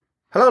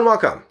Hello and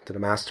welcome to the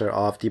Master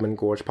of Demon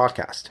Gorge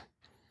podcast.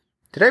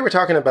 Today we're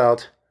talking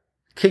about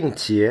King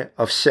Jie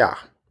of Xia,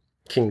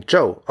 King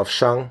Zhou of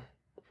Shang,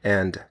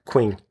 and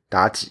Queen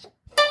Daji.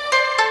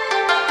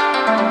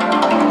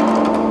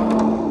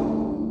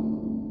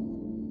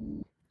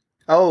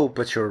 Oh,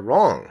 but you're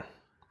wrong,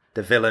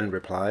 the villain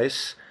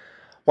replies.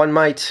 One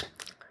might,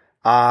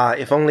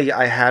 if only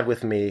I had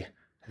with me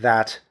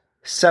that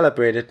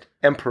celebrated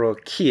Emperor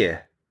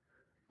Qie,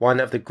 one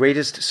of the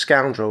greatest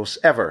scoundrels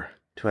ever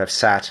to have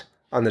sat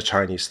on the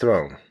Chinese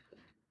throne.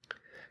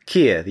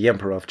 Qie, the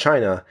Emperor of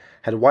China,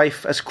 had a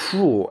wife as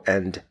cruel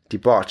and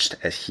debauched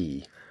as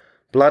he.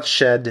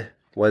 Bloodshed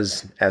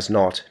was as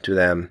naught to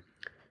them,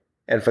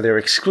 and for their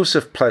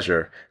exclusive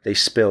pleasure they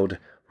spilled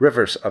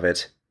rivers of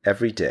it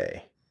every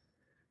day.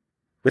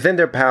 Within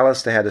their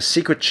palace they had a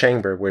secret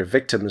chamber where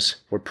victims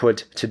were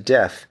put to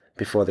death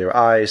before their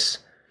eyes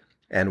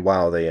and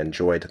while they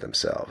enjoyed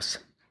themselves.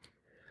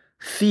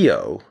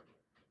 Theo,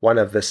 one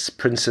of this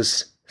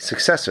prince's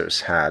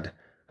successors, had,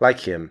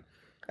 like him,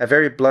 a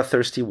very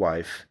bloodthirsty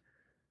wife.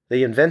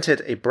 They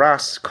invented a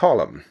brass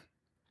column,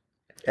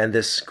 and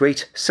this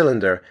great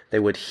cylinder they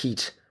would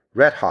heat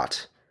red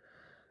hot.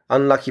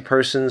 Unlucky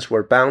persons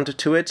were bound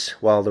to it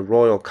while the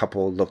royal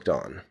couple looked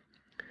on.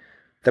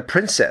 The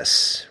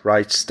princess,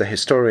 writes the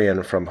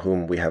historian from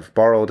whom we have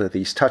borrowed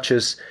these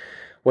touches,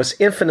 was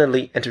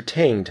infinitely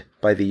entertained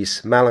by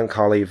these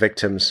melancholy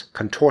victims'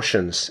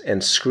 contortions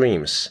and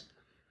screams.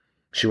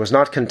 She was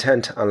not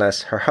content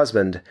unless her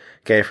husband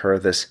gave her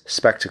this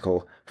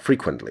spectacle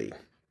frequently.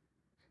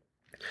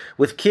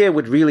 With Qie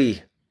would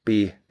really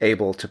be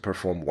able to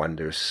perform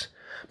wonders.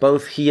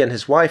 Both he and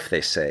his wife,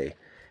 they say,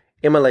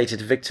 immolated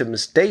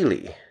victims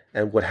daily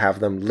and would have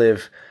them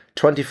live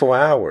 24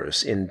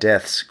 hours in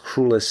death's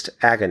cruelest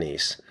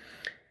agonies,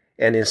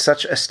 and in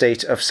such a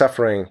state of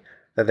suffering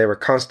that they were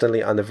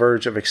constantly on the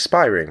verge of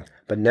expiring,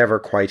 but never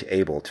quite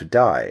able to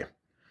die.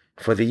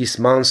 For these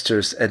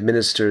monsters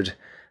administered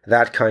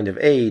that kind of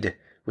aid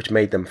which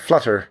made them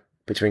flutter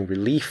between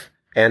relief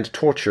and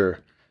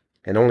torture,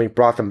 and only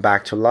brought them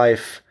back to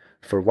life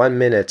for 1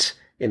 minute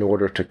in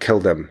order to kill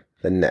them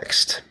the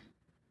next.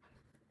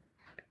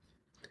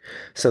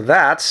 So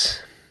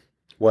that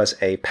was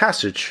a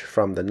passage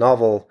from the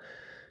novel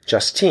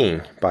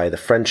Justine by the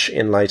French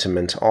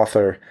Enlightenment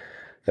author,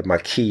 the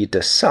Marquis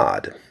de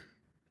Sade.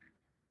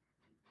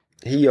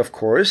 He, of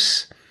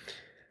course,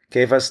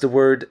 gave us the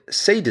word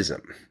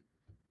sadism,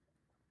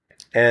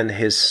 and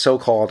his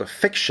so-called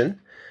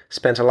fiction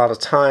spent a lot of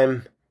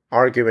time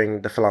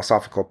arguing the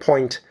philosophical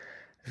point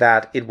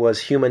that it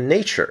was human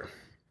nature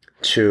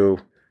to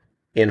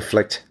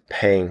inflict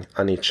pain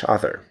on each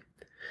other,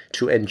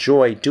 to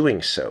enjoy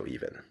doing so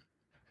even.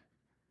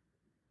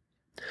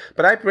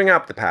 But I bring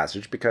up the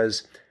passage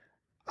because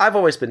I've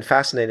always been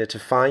fascinated to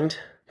find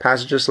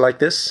passages like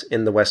this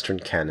in the Western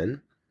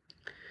canon.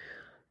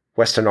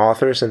 Western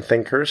authors and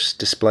thinkers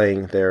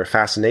displaying their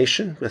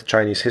fascination with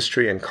Chinese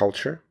history and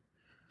culture,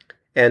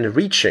 and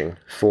reaching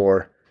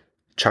for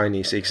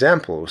Chinese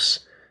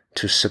examples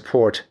to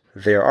support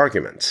their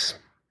arguments.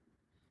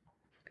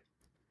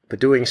 But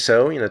doing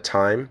so in a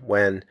time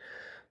when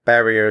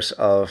barriers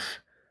of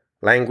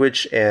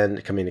language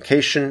and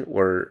communication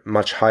were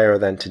much higher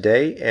than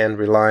today, and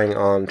relying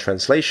on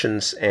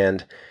translations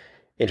and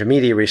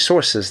intermediary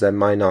sources that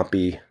might not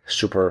be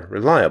super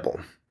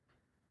reliable.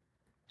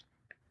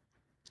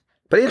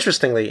 But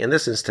interestingly, in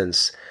this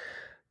instance,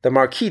 the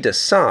Marquis de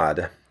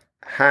Sade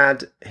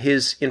had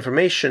his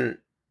information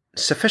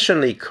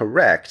sufficiently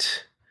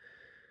correct.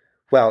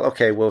 Well,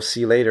 okay, we'll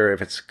see later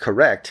if it's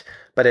correct,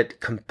 but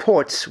it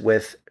comports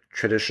with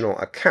traditional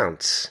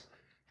accounts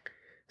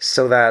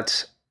so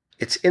that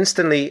it's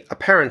instantly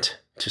apparent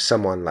to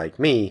someone like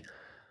me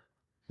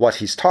what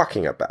he's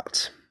talking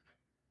about.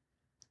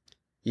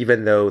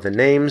 Even though the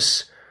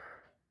names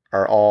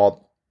are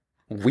all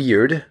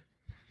weird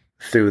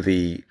through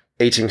the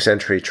 18th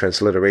century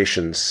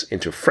transliterations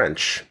into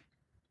French.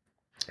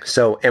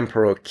 So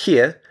Emperor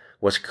Qie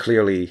was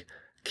clearly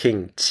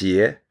King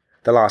Jie,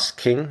 the last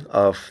king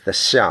of the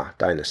Xia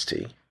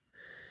dynasty.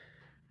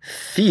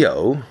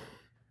 Theo,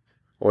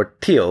 or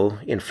Theo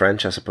in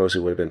French, I suppose it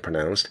would have been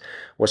pronounced,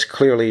 was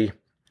clearly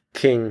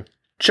King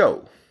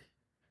Zhou,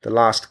 the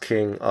last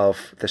king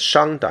of the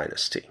Shang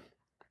dynasty.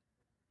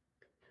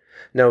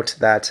 Note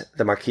that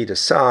the Marquis de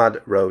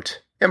Sade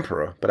wrote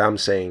emperor, but I'm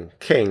saying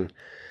king,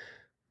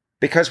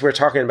 because we're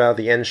talking about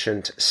the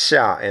ancient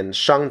Xia and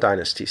Shang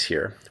dynasties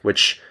here,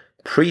 which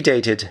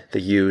predated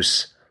the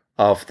use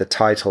of the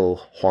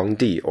title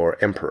Huangdi or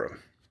emperor.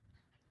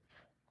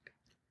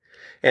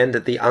 And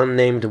the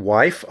unnamed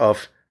wife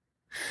of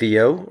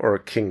Theo or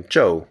King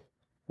Zhou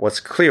was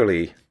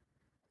clearly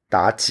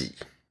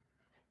Daji,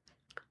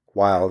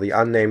 while the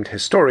unnamed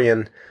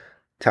historian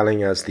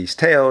telling us these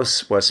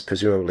tales was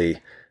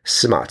presumably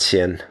Sima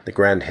Qian, the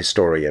grand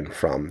historian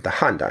from the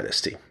Han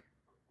dynasty.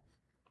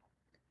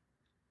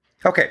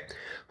 Okay,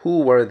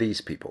 who were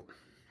these people?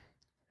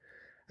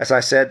 As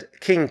I said,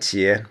 King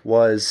Jie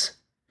was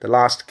the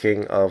last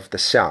king of the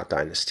Xia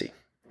dynasty.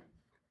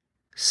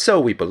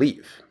 So we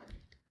believe.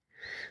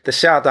 The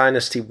Xia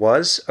dynasty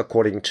was,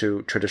 according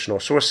to traditional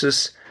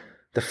sources,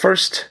 the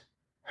first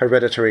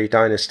hereditary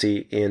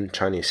dynasty in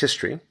Chinese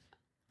history,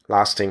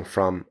 lasting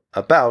from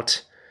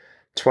about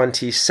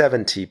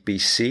 2070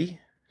 BC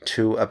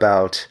to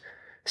about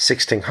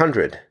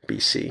 1600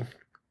 BC,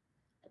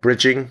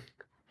 bridging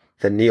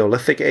the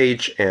Neolithic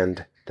Age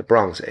and the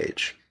Bronze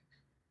Age.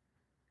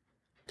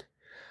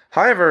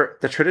 However,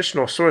 the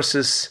traditional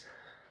sources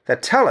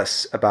that tell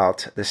us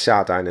about the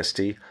Xia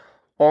dynasty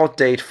all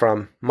date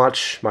from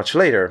much, much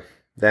later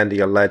than the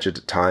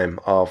alleged time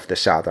of the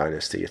Xia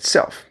dynasty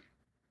itself.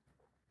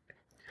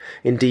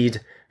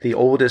 Indeed, the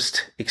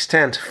oldest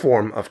extant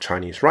form of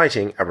Chinese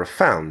writing ever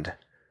found,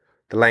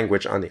 the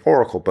language on the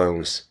oracle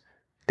bones,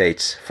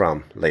 dates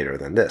from later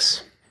than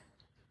this.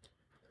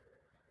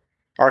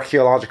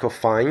 Archaeological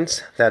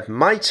finds that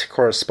might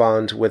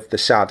correspond with the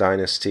Xia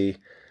dynasty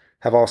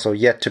have also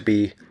yet to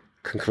be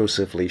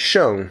conclusively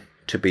shown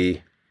to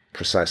be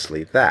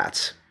precisely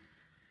that.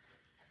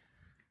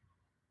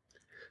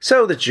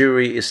 So the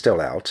jury is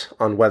still out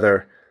on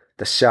whether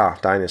the Xia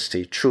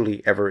dynasty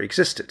truly ever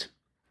existed.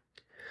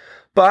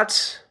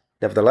 But,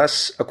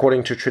 nevertheless,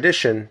 according to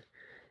tradition,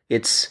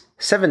 its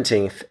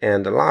 17th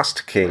and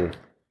last king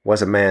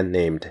was a man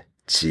named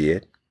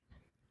Jie.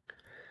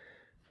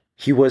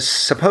 He was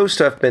supposed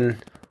to have been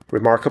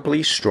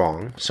remarkably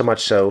strong, so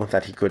much so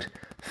that he could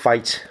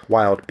fight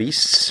wild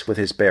beasts with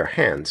his bare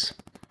hands.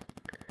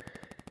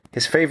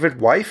 His favorite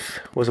wife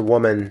was a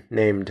woman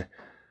named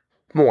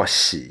Mo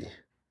Xi.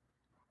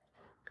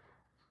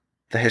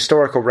 The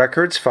historical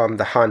records from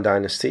the Han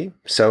Dynasty,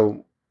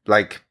 so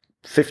like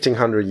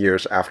 1500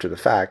 years after the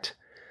fact,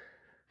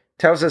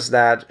 tells us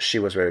that she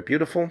was very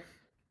beautiful,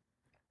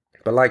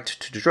 but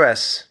liked to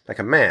dress like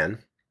a man,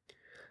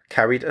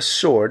 carried a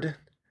sword,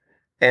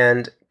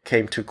 and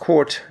came to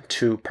court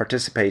to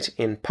participate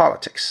in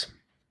politics.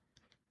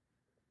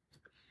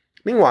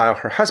 Meanwhile,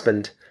 her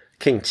husband,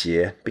 King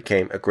Jie,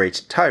 became a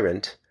great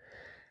tyrant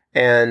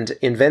and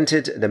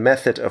invented the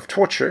method of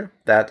torture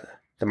that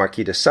the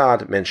Marquis de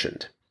Sade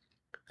mentioned,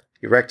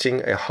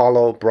 erecting a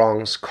hollow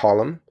bronze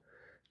column,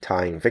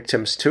 tying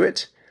victims to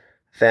it,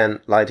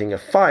 then lighting a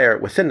fire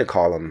within the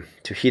column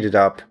to heat it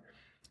up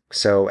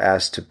so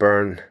as to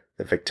burn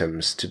the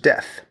victims to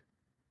death.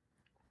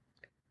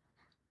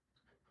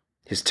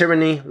 His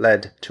tyranny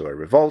led to a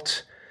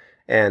revolt,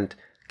 and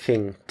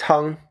King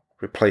Tang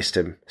replaced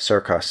him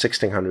circa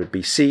 1600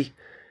 BC,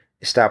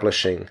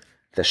 establishing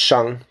the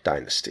Shang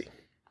dynasty.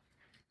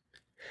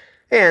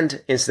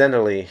 And,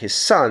 incidentally, his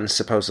son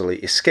supposedly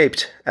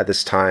escaped at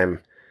this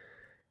time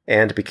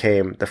and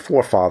became the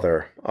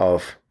forefather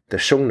of the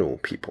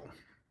Xiongnu people.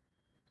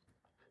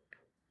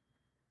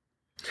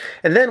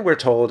 And then we're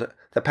told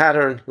the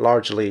pattern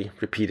largely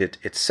repeated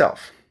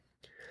itself.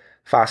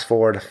 Fast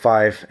forward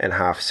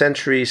 5.5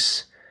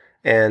 centuries,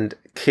 and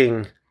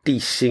King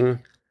Dixing,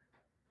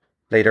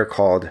 later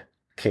called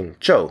King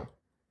Zhou,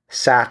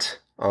 sat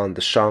on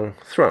the Shang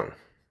throne.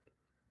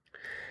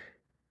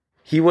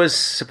 He was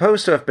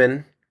supposed to have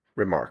been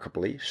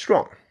remarkably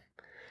strong,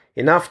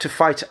 enough to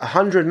fight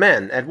 100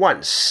 men at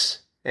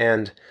once,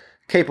 and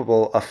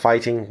capable of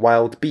fighting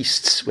wild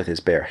beasts with his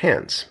bare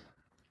hands.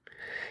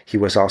 He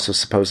was also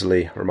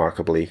supposedly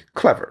remarkably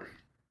clever.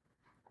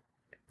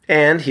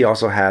 And he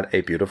also had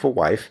a beautiful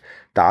wife,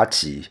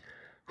 Daji,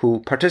 who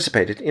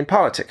participated in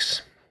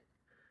politics.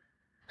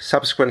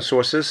 Subsequent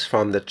sources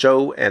from the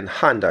Zhou and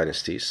Han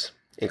dynasties,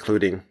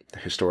 including the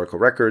historical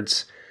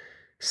records,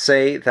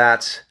 say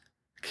that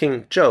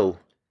King Zhou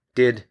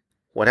did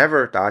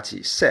whatever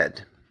Daji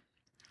said.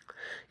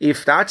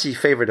 If Daji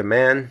favored a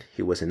man,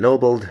 he was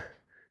ennobled.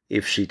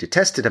 If she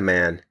detested a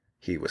man,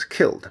 he was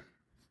killed.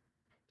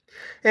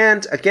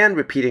 And again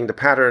repeating the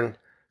pattern,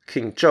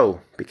 King Zhou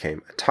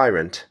became a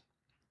tyrant,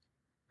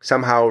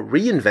 somehow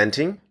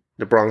reinventing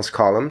the bronze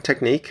column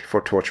technique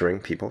for torturing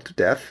people to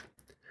death.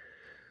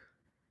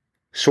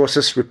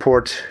 Sources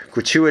report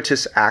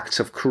gratuitous acts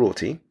of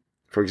cruelty.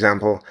 For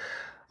example,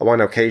 on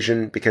one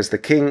occasion, because the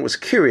king was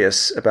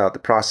curious about the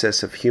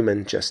process of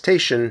human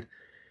gestation,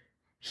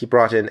 he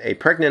brought in a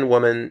pregnant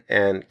woman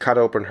and cut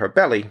open her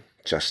belly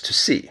just to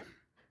see.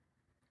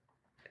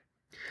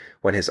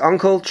 When his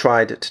uncle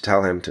tried to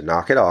tell him to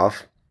knock it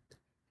off,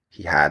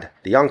 he had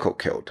the uncle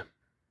killed.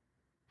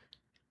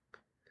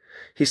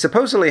 He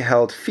supposedly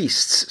held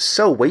feasts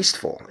so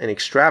wasteful and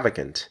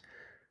extravagant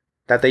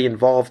that they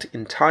involved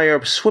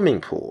entire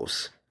swimming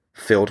pools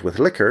filled with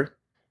liquor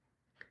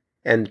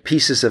and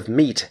pieces of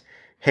meat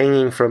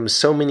hanging from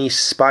so many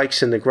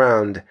spikes in the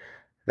ground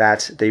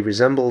that they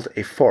resembled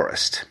a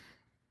forest.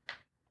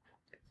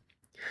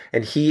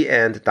 And he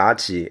and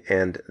Daji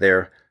and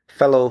their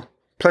fellow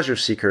pleasure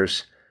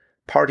seekers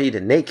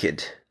partied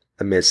naked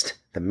amidst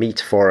the meat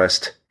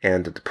forest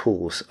and the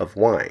pools of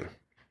wine.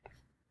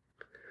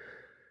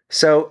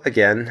 So,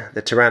 again,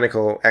 the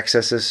tyrannical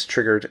excesses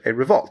triggered a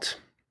revolt.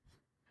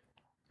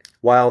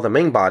 While the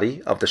main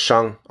body of the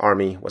Shang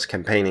army was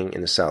campaigning in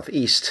the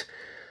southeast,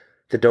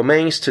 the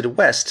domains to the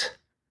west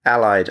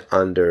allied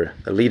under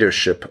the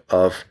leadership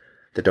of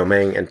the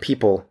domain and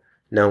people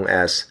known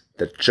as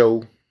the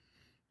Zhou.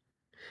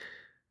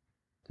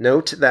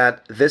 Note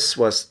that this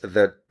was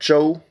the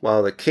Zhou,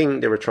 while the king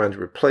they were trying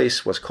to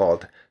replace was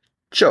called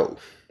Zhou.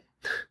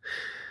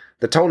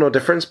 The tonal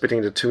difference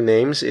between the two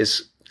names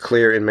is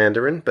clear in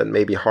Mandarin, but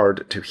may be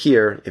hard to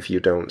hear if you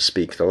don't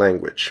speak the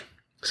language.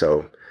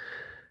 So,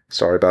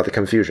 sorry about the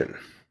confusion.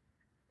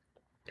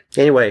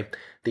 Anyway,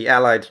 the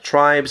allied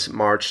tribes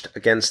marched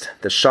against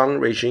the Shang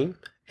regime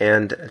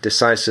and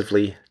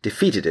decisively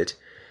defeated it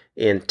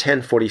in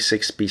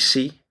 1046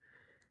 BC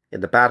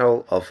in the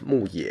Battle of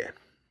Muye,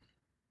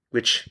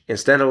 which,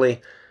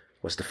 incidentally,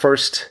 was the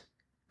first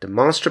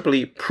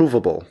demonstrably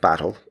provable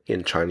battle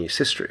in Chinese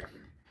history.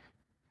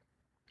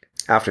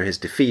 After his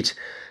defeat,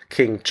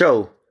 King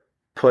Zhou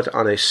put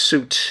on a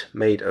suit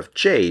made of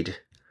jade,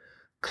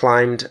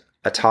 climbed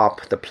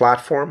atop the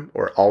platform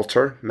or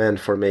altar meant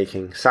for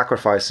making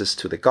sacrifices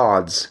to the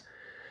gods,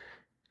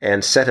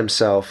 and set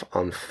himself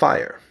on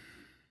fire.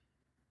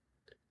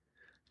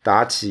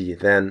 Daji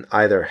then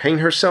either hanged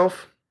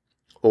herself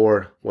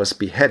or was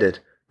beheaded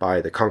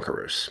by the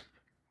conquerors.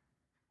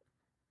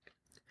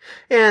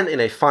 And in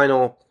a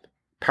final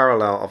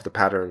parallel of the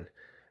pattern,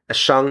 a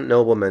Shang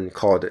nobleman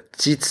called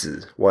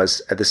Jizi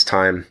was at this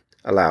time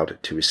allowed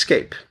to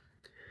escape.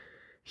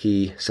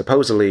 He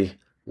supposedly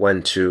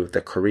went to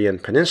the Korean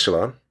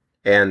peninsula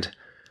and,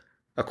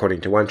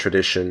 according to one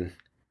tradition,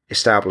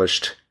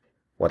 established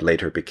what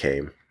later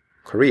became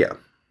Korea.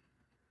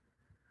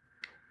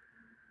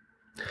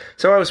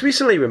 So I was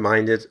recently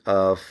reminded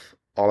of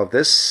all of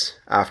this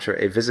after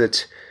a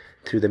visit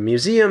to the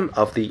Museum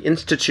of the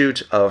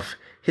Institute of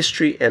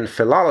History and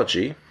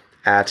Philology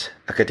at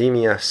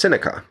Academia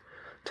Sinica,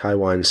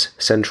 Taiwan's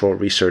central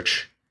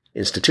research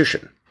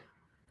institution.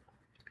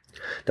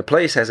 The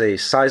place has a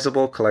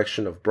sizable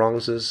collection of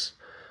bronzes,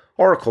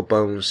 oracle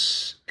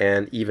bones,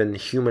 and even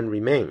human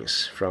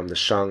remains from the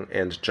Shang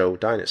and Zhou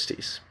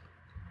dynasties.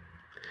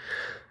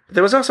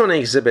 There was also an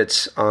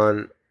exhibit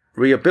on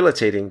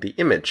rehabilitating the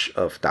image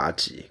of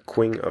Daji,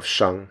 Queen of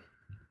Shang.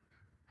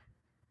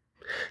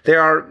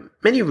 There are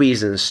many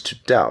reasons to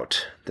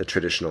doubt the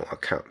traditional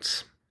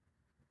accounts.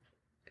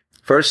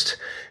 First,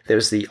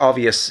 there's the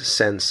obvious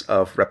sense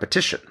of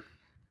repetition.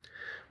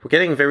 We're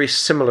getting very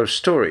similar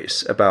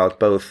stories about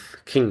both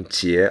King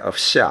Jie of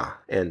Xia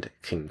and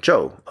King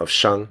Zhou of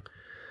Shang.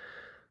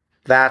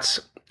 That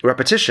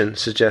repetition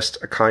suggests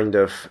a kind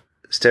of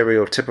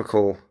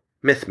stereotypical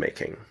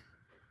myth-making.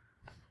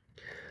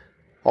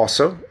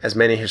 Also, as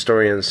many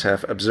historians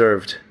have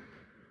observed,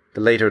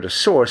 the later the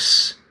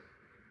source,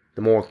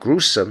 the more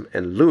gruesome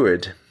and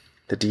lurid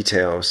the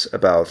details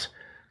about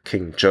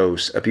King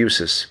Zhou's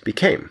abuses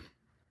became.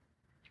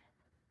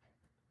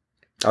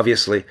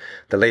 Obviously,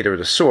 the later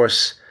the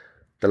source,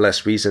 the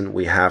less reason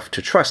we have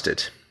to trust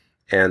it,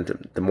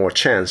 and the more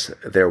chance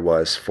there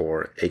was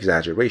for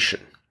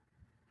exaggeration.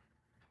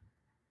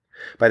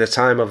 By the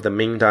time of the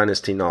Ming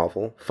Dynasty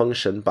novel Feng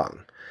Shen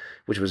Bang,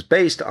 which was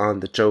based on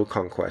the Zhou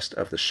conquest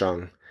of the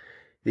Shang,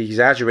 the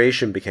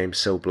exaggeration became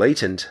so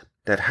blatant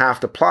that half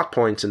the plot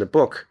points in the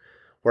book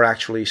were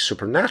actually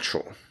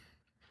supernatural.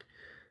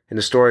 And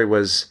the story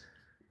was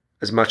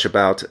as much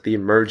about the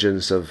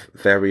emergence of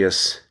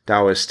various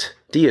Taoist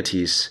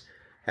deities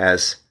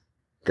as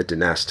the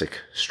dynastic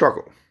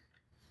struggle.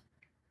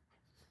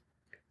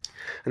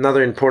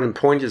 Another important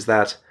point is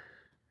that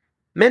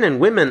men and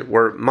women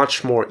were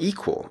much more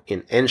equal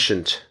in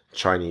ancient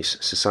Chinese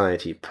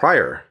society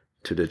prior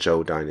to the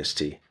Zhou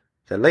dynasty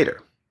than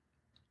later.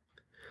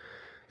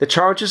 The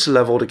charges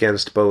leveled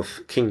against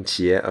both King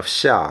Jie of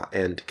Xia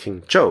and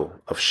King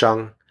Zhou of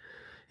Shang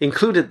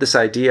included this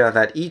idea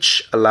that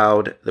each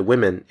allowed the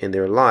women in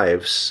their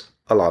lives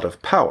a lot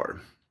of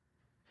power.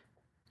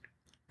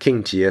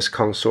 King Jie's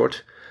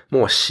consort,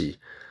 Mo Xi,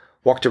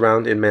 walked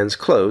around in men's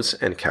clothes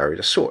and carried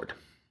a sword.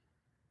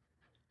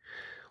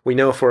 We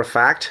know for a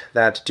fact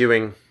that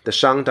during the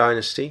Shang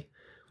dynasty,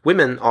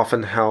 women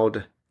often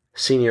held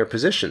senior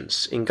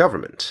positions in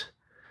government,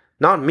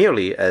 not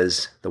merely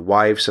as the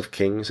wives of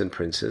kings and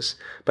princes,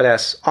 but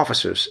as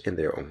officers in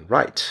their own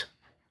right.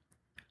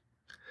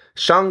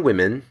 Shang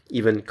women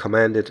even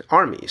commanded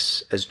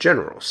armies as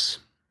generals.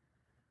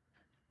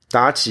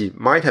 Daji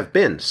might have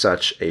been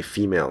such a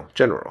female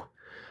general,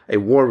 a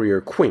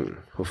warrior queen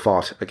who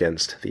fought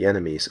against the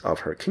enemies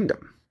of her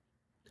kingdom.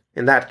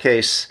 In that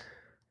case,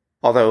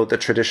 although the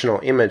traditional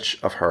image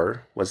of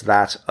her was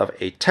that of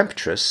a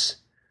temptress,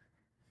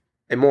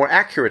 a more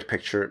accurate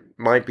picture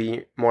might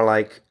be more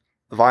like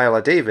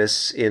Viola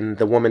Davis in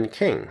The Woman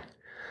King,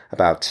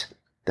 about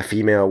the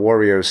female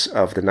warriors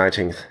of the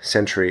 19th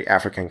century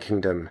African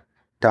kingdom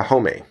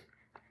Dahomey.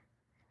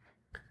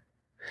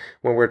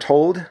 When we're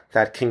told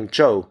that King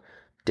Zhou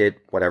did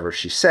whatever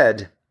she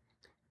said,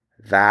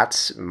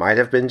 that might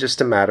have been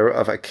just a matter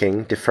of a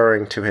king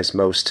deferring to his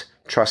most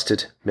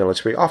trusted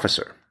military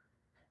officer.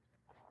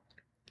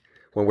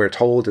 When we're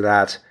told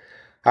that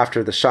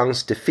after the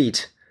Shang's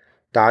defeat,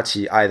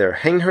 Daji either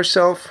hanged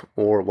herself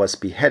or was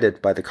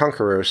beheaded by the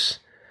conquerors,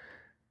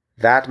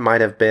 that might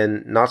have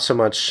been not so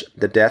much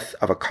the death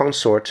of a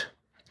consort,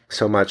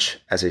 so much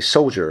as a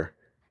soldier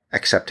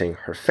accepting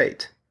her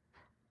fate.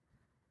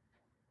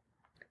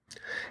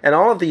 And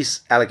all of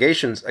these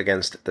allegations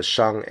against the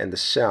Shang and the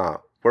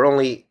Xia were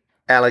only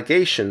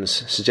allegations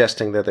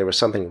suggesting that there was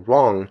something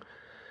wrong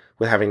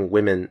with having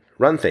women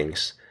run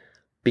things,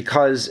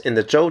 because in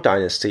the Zhou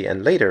dynasty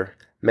and later,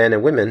 men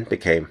and women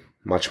became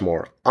much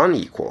more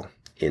unequal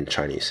in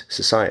Chinese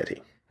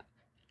society.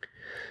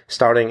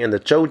 Starting in the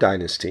Zhou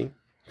dynasty,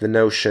 the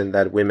notion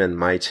that women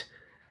might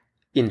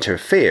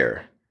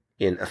interfere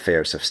in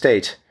affairs of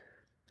state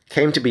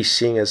came to be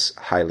seen as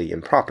highly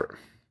improper.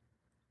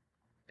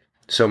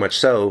 So much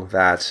so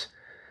that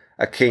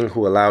a king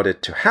who allowed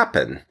it to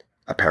happen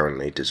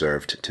apparently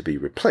deserved to be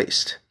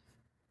replaced.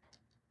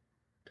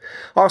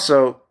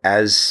 Also,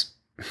 as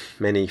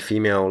many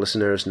female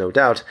listeners no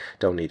doubt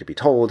don't need to be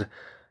told,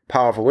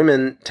 powerful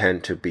women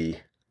tend to be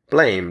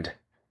blamed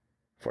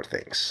for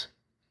things.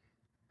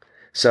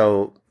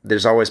 So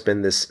there's always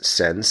been this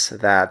sense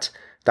that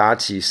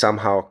Daji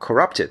somehow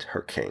corrupted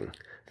her king,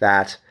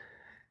 that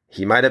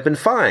he might have been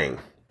fine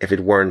if it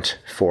weren't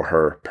for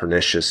her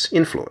pernicious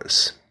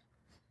influence.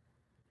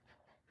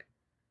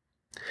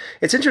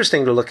 It's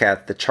interesting to look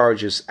at the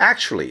charges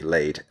actually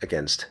laid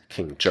against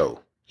King Zhou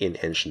in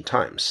ancient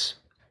times.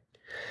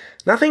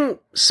 Nothing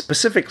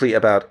specifically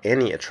about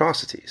any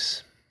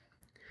atrocities.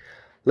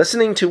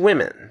 Listening to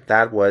women,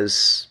 that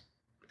was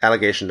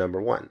allegation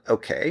number 1.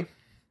 Okay.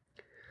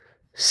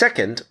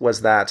 Second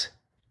was that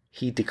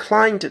he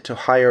declined to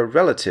hire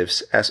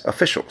relatives as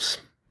officials.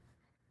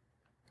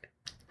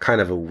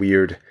 Kind of a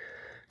weird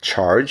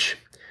charge.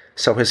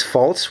 So his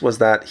fault was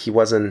that he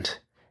wasn't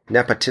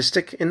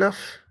nepotistic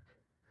enough?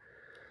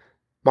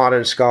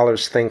 Modern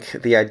scholars think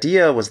the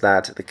idea was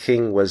that the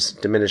king was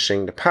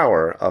diminishing the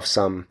power of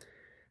some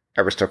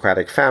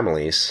aristocratic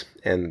families,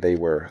 and they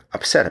were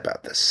upset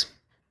about this.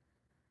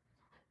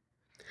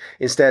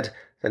 Instead,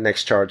 the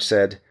next charge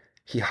said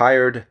he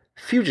hired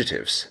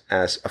fugitives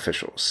as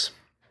officials.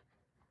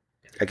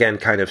 Again,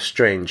 kind of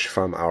strange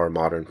from our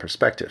modern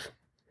perspective.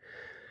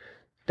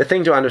 The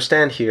thing to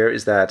understand here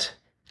is that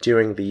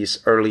during these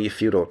early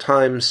feudal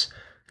times,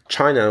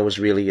 China was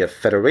really a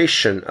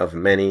federation of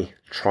many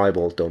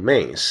tribal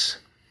domains.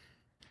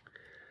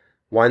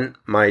 One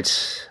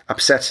might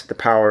upset the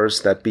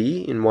powers that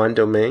be in one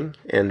domain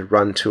and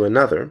run to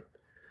another,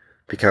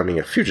 becoming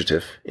a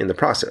fugitive in the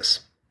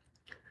process.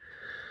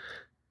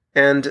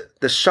 And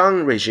the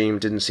Shang regime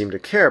didn't seem to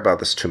care about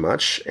this too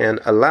much and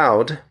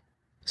allowed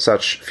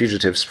such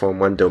fugitives from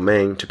one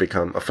domain to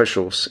become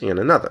officials in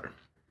another.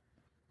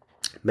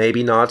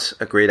 Maybe not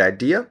a great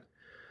idea,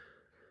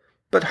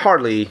 but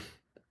hardly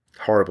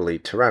horribly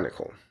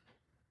tyrannical.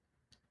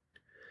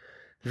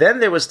 Then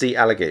there was the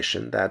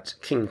allegation that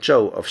King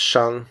Zhou of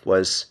Shang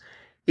was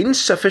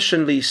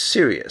insufficiently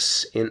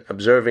serious in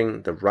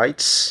observing the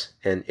rites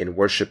and in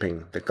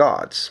worshipping the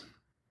gods.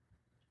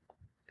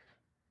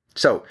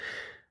 So,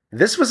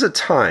 this was a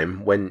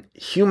time when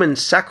human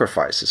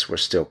sacrifices were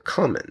still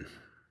common.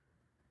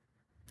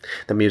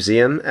 The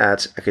museum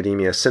at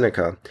Academia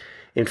Sinica,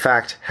 in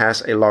fact,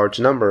 has a large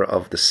number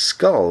of the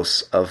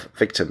skulls of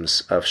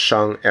victims of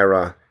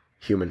Shang-era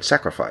human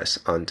sacrifice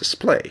on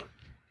display.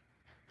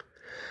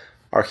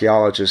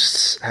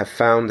 Archaeologists have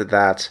found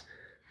that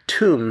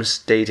tombs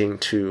dating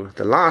to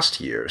the last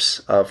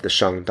years of the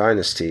Shang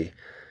dynasty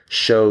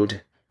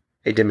showed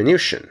a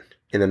diminution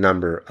in the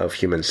number of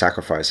human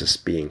sacrifices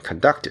being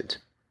conducted.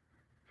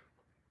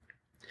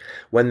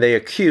 When they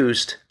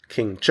accused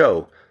King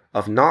Zhou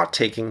of not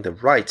taking the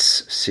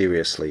rites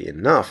seriously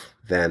enough,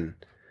 then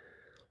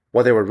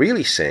what they were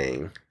really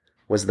saying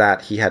was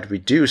that he had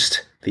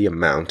reduced the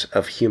amount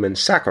of human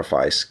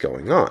sacrifice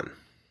going on.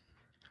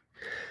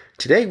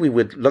 Today we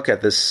would look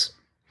at this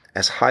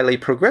as highly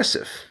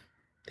progressive,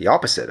 the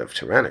opposite of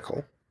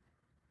tyrannical.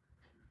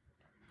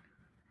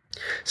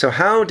 So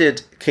how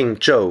did King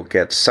Zhou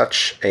get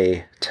such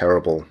a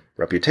terrible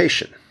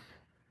reputation?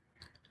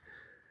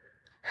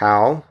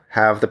 How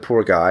have the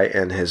poor guy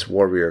and his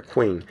warrior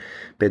queen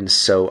been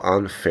so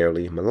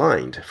unfairly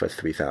maligned for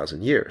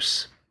 3,000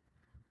 years?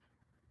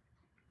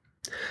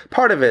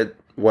 Part of it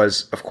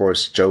was, of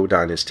course, Zhou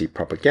dynasty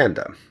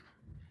propaganda.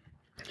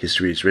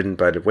 History is written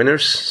by the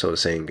winners, so the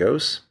saying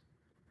goes.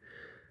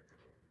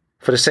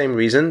 For the same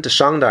reason, the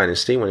Shang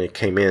dynasty, when it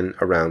came in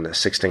around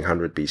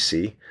 1600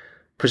 BC,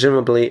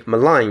 presumably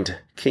maligned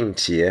King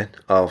Jie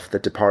of the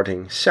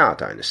departing Xia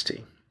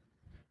dynasty.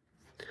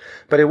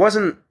 But it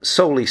wasn't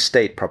solely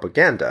state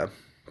propaganda,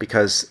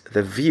 because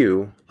the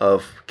view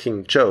of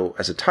King Zhou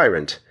as a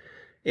tyrant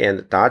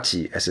and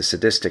Daji as a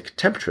sadistic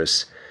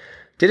temptress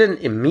didn't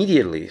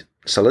immediately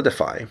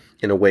solidify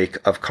in the wake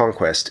of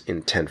conquest in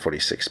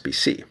 1046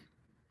 BC.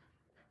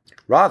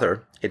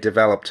 Rather, it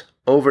developed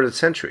over the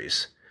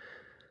centuries,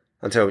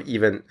 until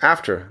even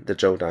after the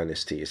Zhou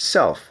dynasty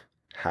itself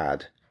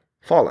had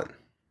fallen.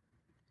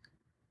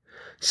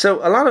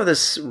 So a lot of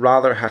this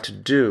rather had to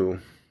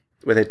do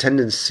with a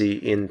tendency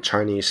in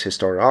Chinese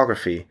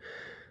historiography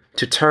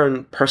to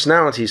turn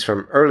personalities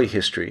from early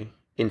history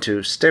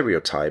into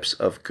stereotypes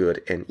of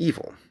good and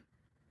evil.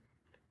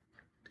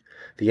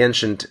 The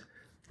ancient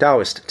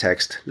Taoist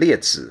text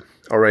Liezi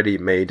already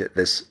made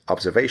this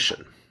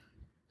observation.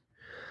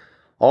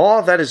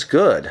 All that is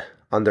good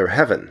under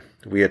heaven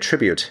we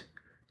attribute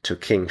to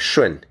King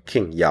Shun,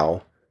 King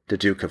Yao, the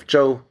Duke of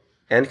Zhou,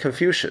 and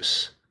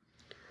Confucius.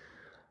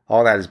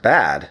 All that is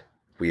bad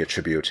we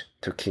attribute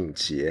to King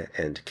Jie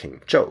and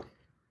King Zhou.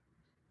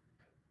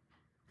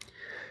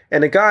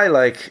 And a guy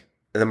like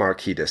the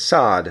Marquis de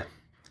Sade,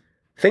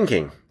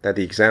 thinking that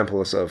the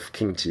examples of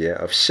King Jie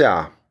of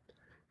Xia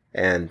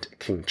and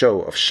King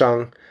Zhou of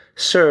Shang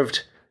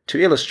served to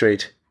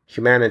illustrate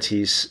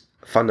humanity's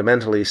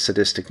fundamentally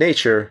sadistic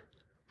nature,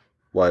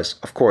 was,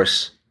 of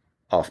course,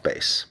 off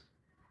base.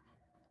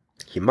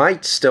 He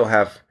might still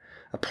have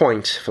a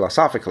point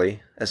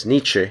philosophically, as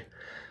Nietzsche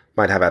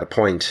might have had a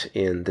point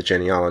in the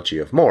genealogy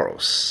of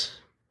morals.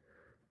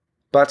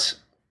 But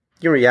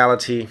in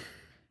reality,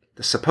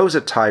 the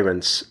supposed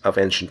tyrants of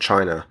ancient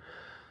China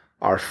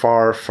are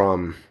far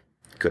from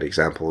good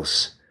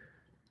examples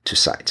to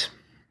cite.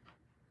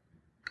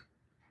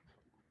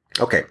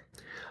 Okay,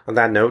 on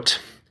that note,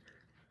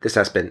 this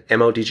has been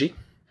MODG.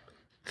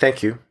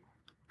 Thank you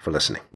for listening.